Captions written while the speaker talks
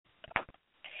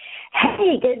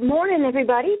Hey, good morning,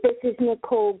 everybody. This is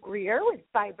Nicole Greer with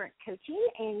Vibrant Coaching,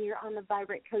 and you're on the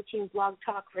Vibrant Coaching Blog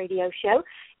Talk Radio Show.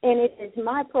 And it is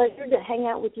my pleasure to hang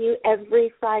out with you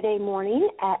every Friday morning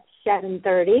at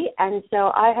 7:30. And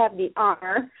so I have the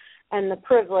honor and the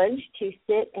privilege to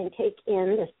sit and take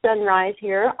in the sunrise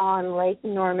here on Lake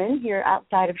Norman here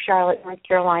outside of Charlotte, North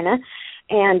Carolina.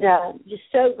 And just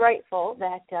so grateful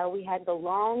that we had the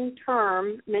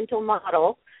long-term mental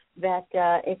model that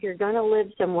if you're going to live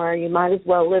somewhere, you might as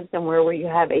well live somewhere where you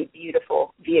have a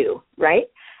beautiful view, right?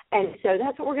 And so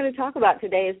that's what we're going to talk about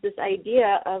today is this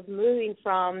idea of moving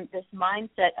from this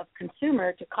mindset of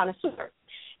consumer to connoisseur.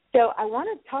 So I want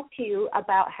to talk to you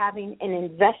about having an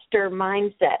investor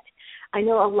mindset. I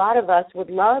know a lot of us would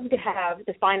love to have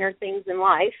the finer things in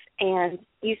life, and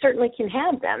you certainly can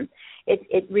have them.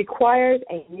 It requires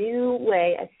a new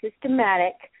way, a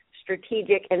systematic,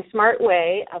 strategic, and smart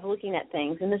way of looking at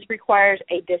things, and this requires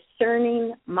a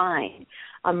discerning mind,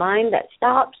 a mind that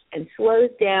stops and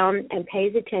slows down and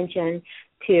pays attention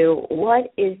to what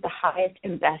is the highest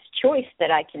and best choice that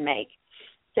I can make.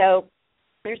 So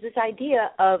there's this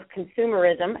idea of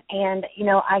consumerism, and,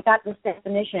 I got this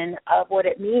definition of what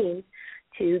it means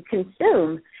to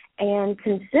consume, and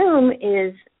consume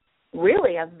is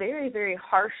really a very, very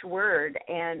harsh word,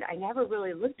 and I never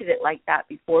really looked at it like that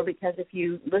before because if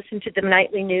you listen to the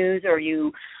nightly news or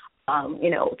you,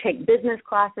 take business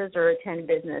classes or attend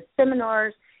business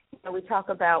seminars, we talk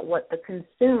about what the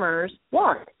consumers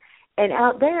want. And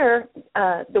out there,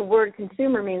 the word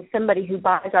consumer means somebody who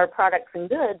buys our products and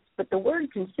goods, but the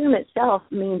word consume itself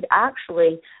means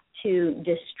actually to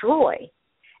destroy.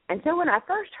 And so when I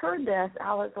first heard this,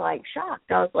 I was like shocked.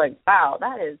 I was like, wow,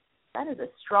 that is a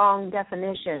strong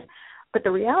definition. But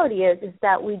the reality is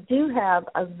that we do have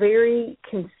a very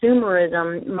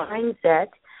consumerism mindset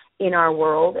in our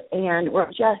world, and we're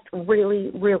just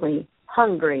really, really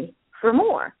hungry for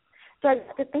more. So I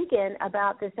got to thinking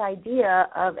about this idea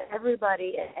of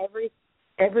everybody in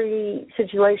every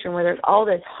situation where there's all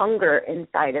this hunger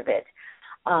inside of it.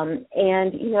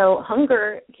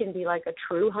 Hunger can be like a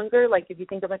true hunger. Like if you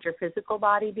think about your physical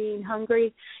body being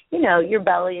hungry, your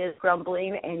belly is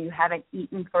grumbling and you haven't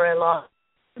eaten for a long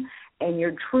time and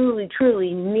you truly,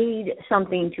 truly need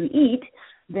something to eat,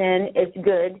 then it's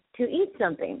good to eat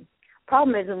something.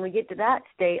 Problem is when we get to that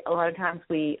state, a lot of times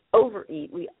we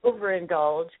overeat, we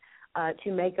overindulge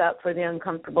to make up for the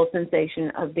uncomfortable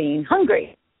sensation of being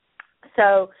hungry.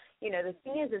 So, the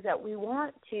thing is that we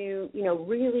want to,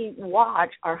 really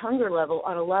watch our hunger level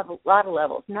on a lot of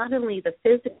levels, not only the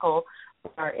physical,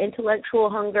 our intellectual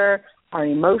hunger, our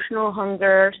emotional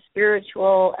hunger,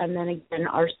 spiritual, and then again,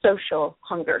 our social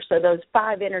hunger. So those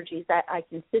 5 energies that I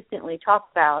consistently talk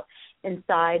about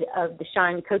inside of the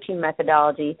Shine coaching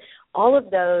methodology, all of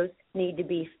those need to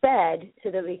be fed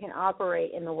so that we can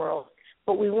operate in the world.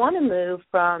 But we want to move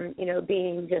from,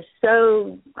 being just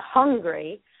so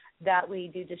hungry that we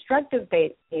do destructive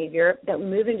behavior, that we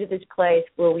move into this place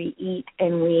where we eat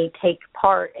and we take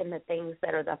part in the things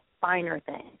that are the finer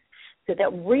things. So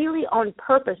that really on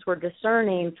purpose we're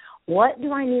discerning what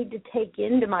do I need to take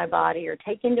into my body or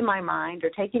take into my mind or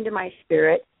take into my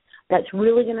spirit that's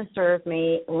really going to serve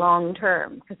me long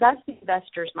term. Because that's the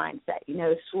investor's mindset.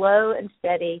 Slow and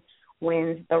steady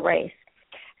wins the race.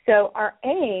 So our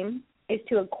aim is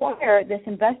to acquire this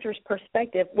investor's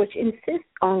perspective, which insists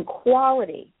on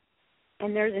quality.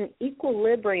 And there's an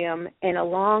equilibrium and a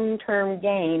long-term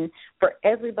gain for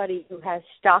everybody who has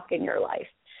stock in your life.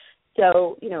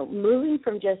 So, moving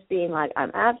from just being like,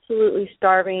 I'm absolutely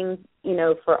starving,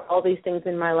 for all these things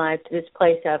in my life to this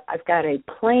place of I've got a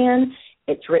plan,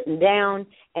 it's written down,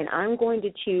 and I'm going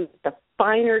to choose the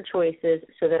finer choices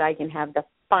so that I can have the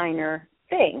finer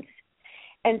things.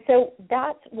 And so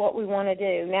that's what we want to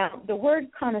do. Now, the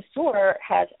word connoisseur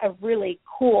has a really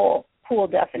cool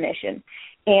definition.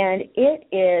 And it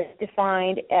is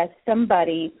defined as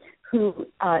somebody who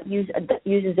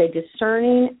uses a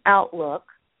discerning outlook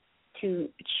to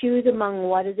choose among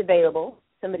what is available,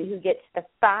 somebody who gets the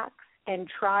facts and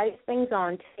tries things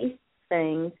on, tastes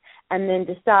things, and then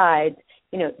decides,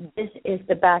 this is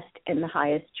the best and the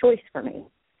highest choice for me.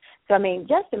 So,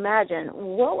 just imagine,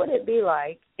 what would it be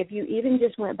like if you even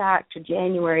just went back to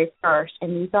January 1st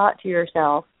and you thought to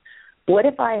yourself, what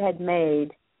if I had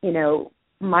made,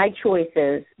 my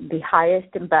choices the highest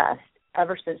and best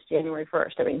ever since January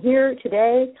 1st? Here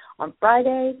today on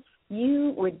Friday,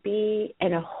 you would be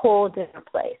in a whole different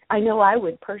place. I know I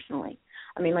would personally.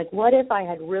 What if I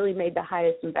had really made the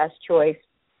highest and best choice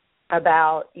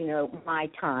about, my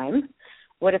time?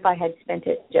 What if I had spent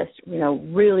it just,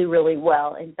 really, really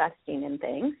well investing in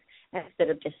things instead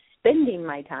of just spending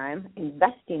my time,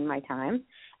 investing my time,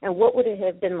 and what would it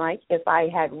have been like if I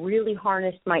had really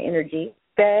harnessed my energy,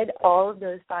 fed all of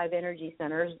those 5 energy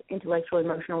centers, intellectual,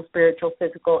 emotional, spiritual,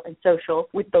 physical, and social,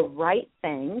 with the right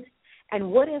things,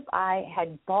 and what if I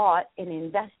had bought and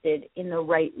invested in the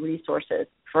right resources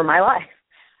for my life?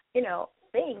 You know,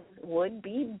 things would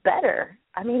be better.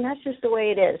 I mean, that's just the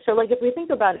way it is. So, like, if we think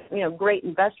about, you know, great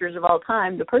investors of all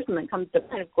time, the person that comes to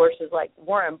mind, of course, is like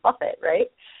Warren Buffett, right?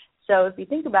 So if you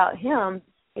think about him,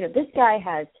 you know, this guy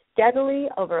has steadily,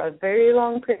 over a very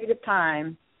long period of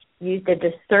time, used a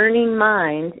discerning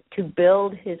mind to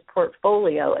build his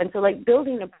portfolio. And so, like,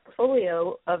 building a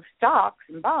portfolio of stocks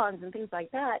and bonds and things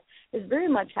like that is very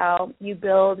much how you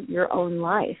build your own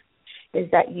life, is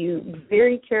that you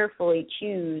very carefully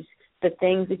choose the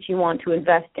things that you want to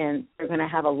invest in. They're going to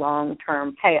have a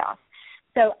long-term payoff.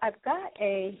 So I've got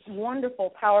a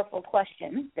wonderful, powerful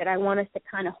question that I want us to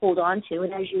kind of hold on to.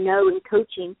 And as you know, in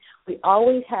coaching, we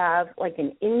always have like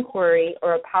an inquiry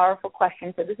or a powerful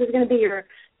question. So this is going to be your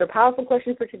powerful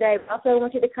question for today. But also I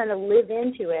want you to kind of live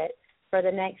into it for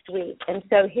the next week. And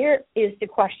so here is the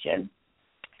question.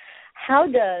 How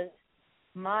does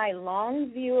my long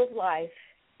view of life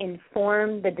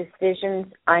inform the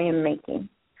decisions I am making?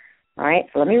 All right,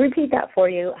 so let me repeat that for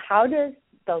you. How does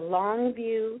the long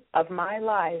view of my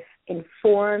life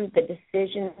inform the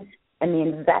decisions and the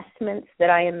investments that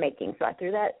I am making? So I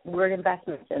threw that word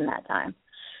investments in that time.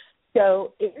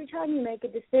 So every time you make a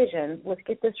decision, let's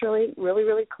get this really, really,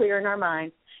 really clear in our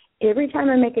minds. Every time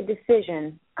I make a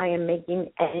decision, I am making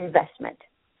an investment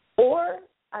or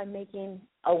I'm making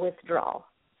a withdrawal.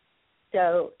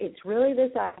 So it's really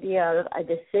this idea of a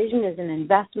decision is an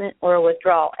investment or a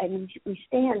withdrawal, and we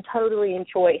stand totally in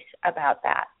choice about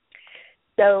that.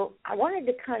 So I wanted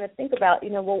to kind of think about, you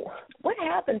know, well, what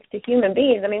happens to human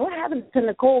beings? I mean, what happens to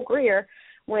Nicole Greer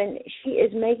when she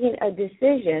is making a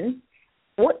decision?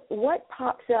 What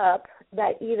pops up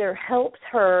that either helps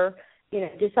her, you know,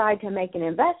 decide to make an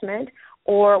investment,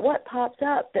 or what pops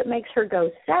up that makes her go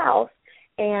south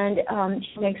and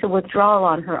she makes a withdrawal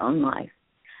on her own life?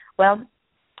 Well,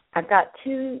 I've got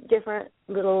 2 different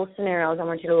little scenarios I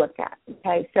want you to look at.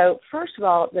 Okay, so first of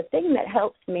all, the thing that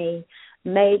helps me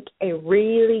make a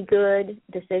really good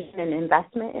decision and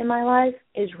investment in my life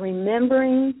is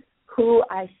remembering who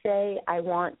I say I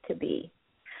want to be.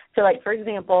 So, like, for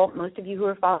example, most of you who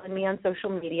are following me on social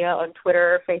media, on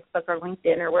Twitter, or Facebook, or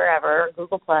LinkedIn, or wherever, or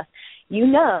Google+, you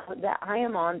know that I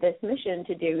am on this mission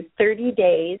to do 30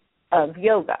 days of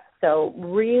yoga. So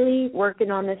really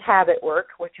working on this habit work,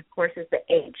 which, of course, is the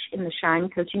H in the Shine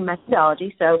coaching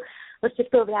methodology. So let's just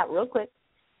go over that real quick.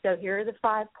 So here are the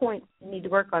 5 points you need to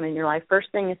work on in your life. First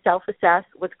thing is self-assess.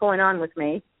 What's going on with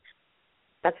me?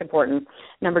 That's important.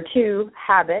 Number 2,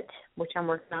 habit, which I'm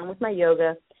working on with my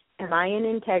yoga. Am I in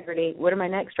integrity? What are my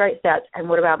next right steps? And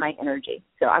what about my energy?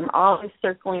 So I'm always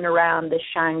circling around this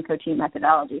Shine coaching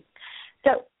methodology.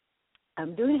 So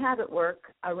I'm doing habit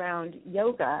work around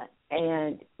yoga,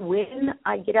 and when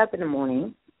I get up in the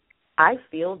morning, I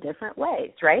feel different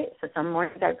ways, right? So some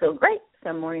mornings I feel great.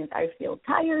 Some mornings I feel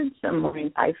tired. Some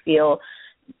mornings I feel,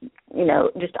 you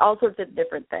know, just all sorts of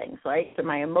different things, right? So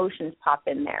my emotions pop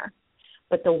in there.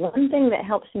 But the one thing that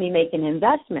helps me make an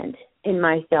investment in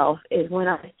myself is when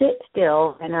I sit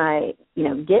still and I, you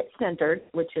know, get centered,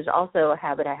 which is also a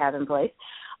habit I have in place.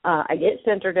 I get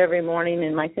centered every morning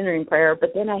in my centering prayer,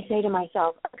 but then I say to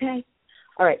myself, okay,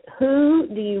 all right, who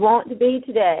do you want to be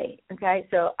today? Okay,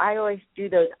 so I always do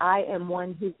those I am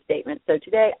one who statements. So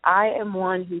today I am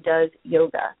one who does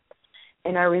yoga.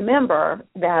 And I remember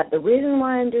that the reason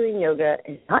why I'm doing yoga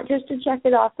is not just to check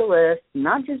it off the list,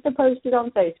 not just to post it on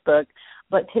Facebook,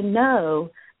 but to know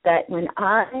that when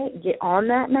I get on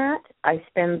that mat, I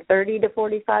spend 30 to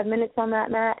 45 minutes on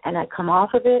that mat, and I come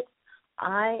off of it,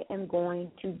 I am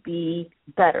going to be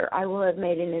better. I will have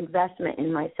made an investment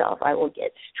in myself. I will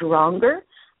get stronger.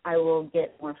 I will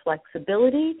get more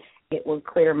flexibility. It will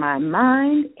clear my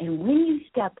mind. And when you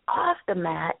step off the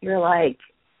mat, you're like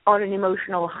on an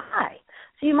emotional high.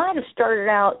 So you might have started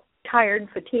out tired,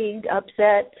 fatigued,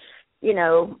 upset, you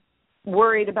know,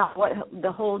 worried about what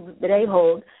the day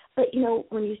holds. But, you know,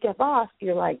 when you step off,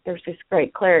 you're like, there's this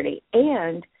great clarity.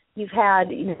 And you've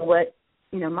had, you know, what,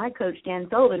 you know, my coach, Dan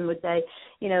Sullivan, would say,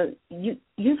 you know,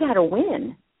 you've had a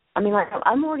win. I mean, like,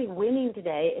 I'm already winning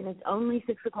today, and it's only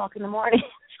 6 o'clock in the morning.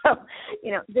 So,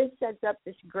 you know, this sets up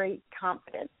this great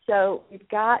confidence. So we've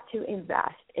got to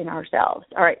invest in ourselves.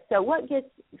 All right, so what gets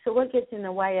in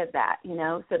the way of that, you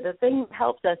know? So the thing that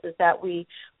helps us is that we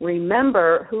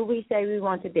remember who we say we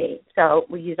want to be. So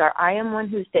we use our I am one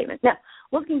who statement. Now,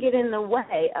 what can get in the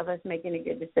way of us making a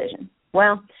good decision?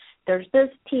 Well, there's this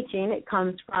teaching. It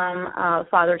comes from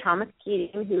Father Thomas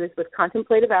Keating, who is with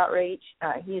Contemplative Outreach.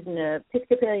 He's an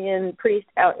Episcopalian priest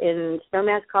out in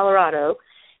Snowmass, Colorado,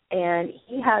 and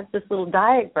he has this little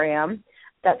diagram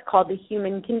that's called the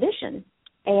human condition.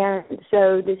 And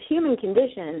so this human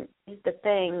condition is the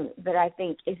thing that I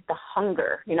think is the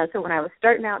hunger. So when I was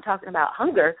starting out talking about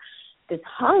hunger, this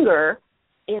hunger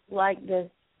is like this,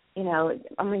 I'm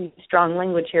going to use strong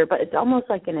language here, but it's almost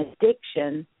like an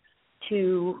addiction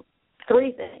to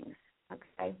three things,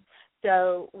 okay?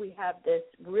 So we have this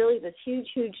huge,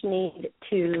 huge need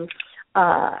to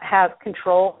have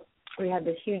control. We have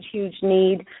this huge, huge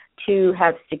need to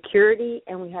have security,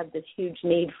 and we have this huge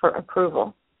need for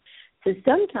approval. So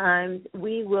sometimes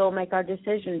we will make our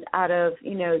decisions out of,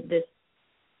 this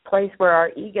place where our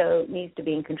ego needs to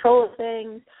be in control of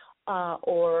things,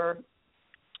 or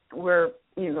we're,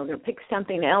 going to pick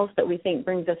something else that we think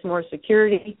brings us more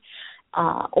security,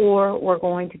 or we're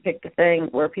going to pick the thing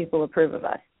where people approve of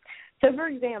us. So, for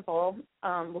example,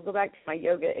 we'll go back to my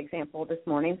yoga example this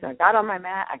morning. So I got on my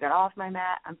mat, I got off my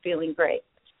mat, I'm feeling great.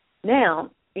 Now,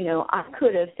 I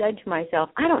could have said to myself,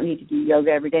 I don't need to do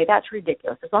yoga every day. That's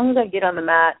ridiculous. As long as I get on the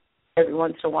mat every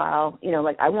once in a while,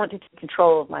 I want to take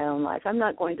control of my own life. I'm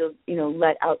not going to,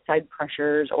 let outside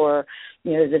pressures or,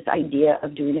 this idea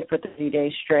of doing it for 30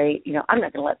 days straight, I'm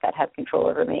not going to let that have control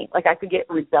over me. I could get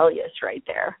rebellious right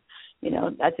there.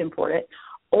 That's important.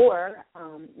 Or,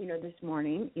 this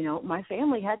morning, my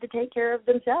family had to take care of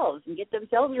themselves and get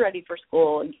themselves ready for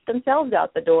school and get themselves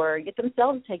out the door and get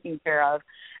themselves taken care of.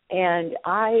 And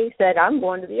I said, I'm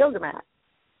going to the yoga mat.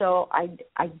 So I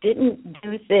didn't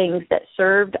do things that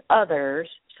served others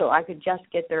so I could just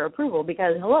get their approval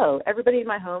because, hello, everybody in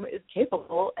my home is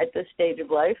capable at this stage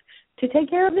of life to take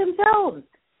care of themselves.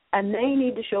 And they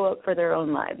need to show up for their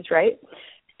own lives, right?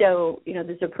 So,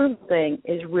 this approval thing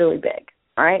is really big.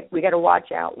 All right, we got to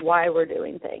watch out why we're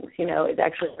doing things. It's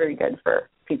actually very good for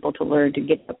people to learn to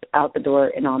get out the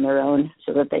door and on their own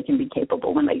so that they can be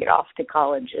capable when they get off to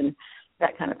college and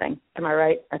that kind of thing. Am I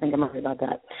right? I think I'm right about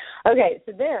that. Okay,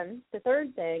 so then the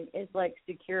third thing is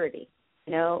security.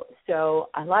 So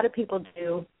a lot of people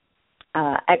do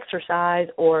exercise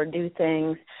or do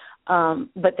things,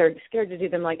 but they're scared to do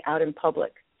them out in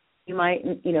public. You might,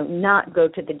 not go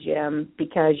to the gym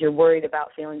because you're worried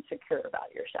about feeling secure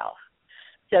about yourself.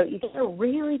 So you got to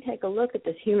really take a look at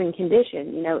this human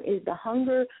condition. Is the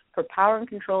hunger for power and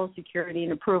control, security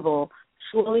and approval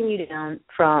slowing you down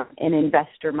from an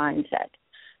investor mindset?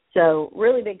 So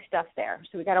really big stuff there.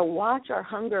 So we got to watch our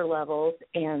hunger levels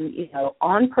and,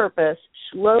 on purpose,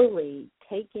 slowly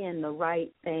take in the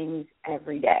right things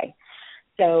every day.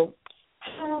 So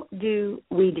how do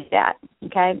we do that?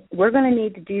 Okay, we're going to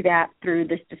need to do that through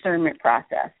this discernment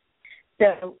process.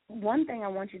 So one thing I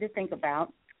want you to think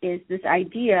about is this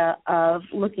idea of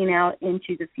looking out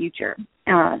into the future.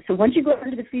 So once you go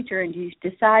into the future and you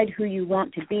decide who you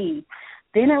want to be,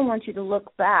 then I want you to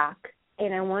look back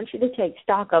and I want you to take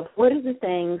stock of what are the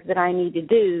things that I need to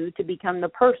do to become the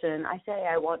person I say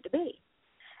I want to be.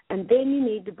 And then you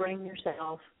need to bring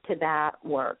yourself to that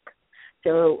work.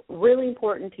 So really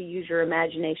important to use your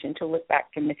imagination to look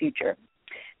back in the future.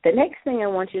 The next thing I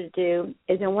want you to do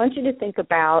is I want you to think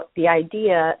about the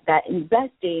idea that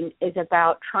investing is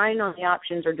about trying on the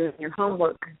options or doing your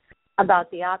homework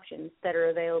about the options that are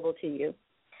available to you.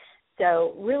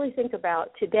 So really think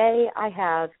about today I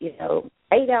have, 8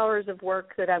 hours of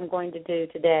work that I'm going to do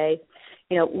today.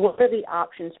 What are the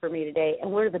options for me today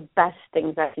and what are the best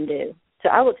things I can do? So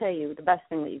I will tell you the best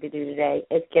thing that you could do today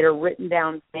is get a written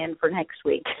down plan for next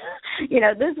week.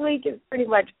 This week is pretty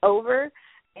much over.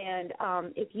 And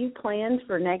if you planned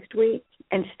for next week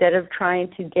instead of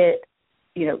trying to get,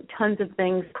 tons of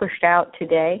things pushed out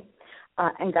today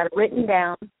and got it written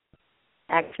down,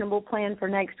 actionable plan for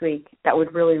next week, that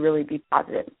would really, really be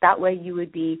positive. That way you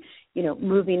would be,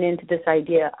 moving into this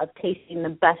idea of tasting the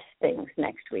best things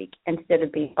next week instead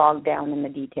of being bogged down in the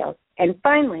details. And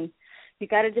finally, you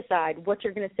got to decide what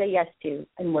you're going to say yes to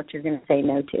and what you're going to say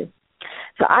no to.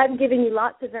 So I've given you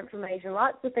lots of information,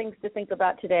 lots of things to think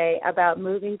about today about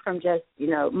moving from just,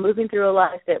 moving through a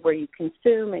life where you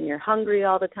consume and you're hungry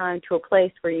all the time to a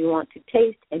place where you want to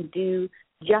taste and do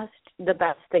just the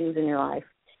best things in your life.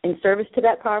 In service to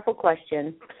that powerful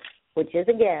question, which is,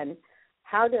 again,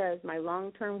 how does my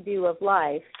long-term view of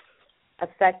life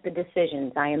affect the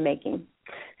decisions I am making?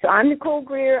 So I'm Nicole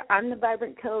Greer. I'm the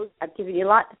Vibrant Coach. I've given you a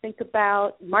lot to think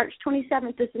about. March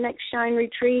 27th is the next Shine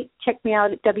Retreat. Check me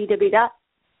out at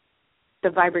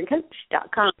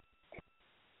www.thevibrantcoach.com.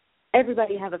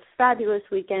 Everybody have a fabulous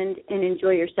weekend and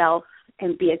enjoy yourself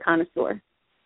and be a connoisseur.